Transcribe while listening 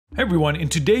Hey everyone, in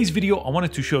today's video, I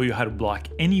wanted to show you how to block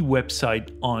any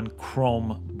website on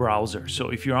Chrome browser. So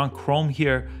if you're on Chrome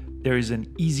here, there is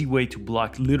an easy way to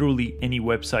block literally any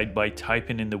website by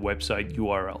typing in the website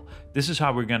URL. This is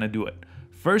how we're gonna do it.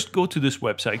 First, go to this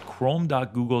website,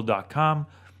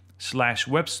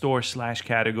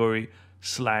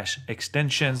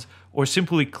 chrome.google.com/webstore/category/extensions, or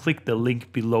simply click the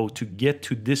link below to get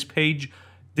to this page.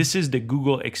 This is the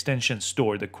Google extension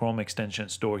store, the Chrome extension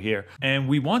store here. And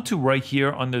we want to right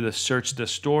here under the search the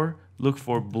store, look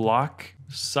for block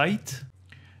site.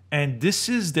 And this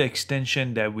is the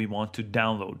extension that we want to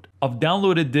download. I've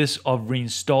downloaded this, I've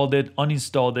reinstalled it,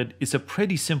 uninstalled it. It's a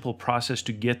pretty simple process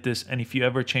to get this. And if you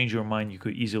ever change your mind, you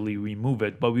could easily remove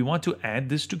it. But we want to add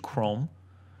this to Chrome.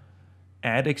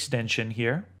 Add extension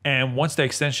here. And once the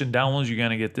extension downloads, you're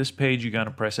gonna get this page. You're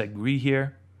gonna press agree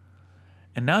here.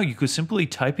 And now you could simply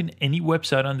type in any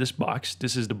website on this box.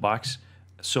 This is the box.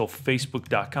 So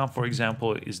facebook.com, for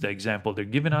example, is the example they're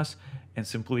giving us. And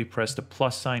simply press the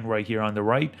plus sign right here on the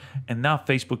right. And now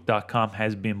facebook.com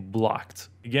has been blocked.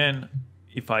 Again,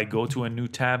 if I go to a new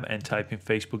tab and type in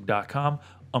facebook.com,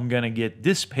 I'm gonna get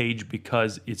this page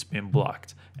because it's been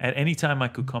blocked. At any time I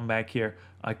could come back here,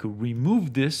 I could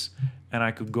remove this and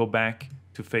I could go back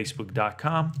to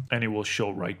facebook.com and it will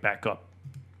show right back up.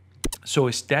 So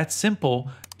it's that simple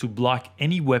to block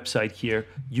any website here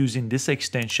using this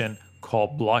extension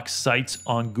called Block Sites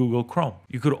on Google Chrome.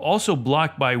 You could also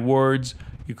block by words.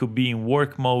 You could be in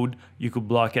work mode. You could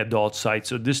block adult sites.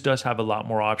 So this does have a lot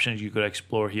more options you could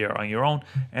explore here on your own.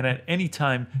 And at any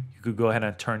time, you could go ahead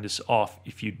and turn this off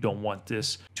if you don't want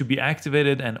this to be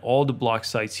activated. And all the block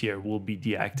sites here will be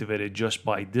deactivated just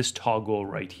by this toggle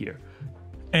right here.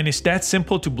 And it's that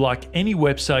simple to block any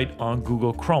website on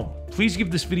Google Chrome. Please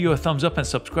give this video a thumbs up and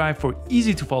subscribe for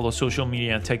easy to follow social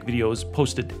media and tech videos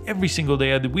posted every single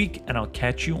day of the week, and I'll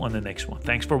catch you on the next one.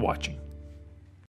 Thanks for watching.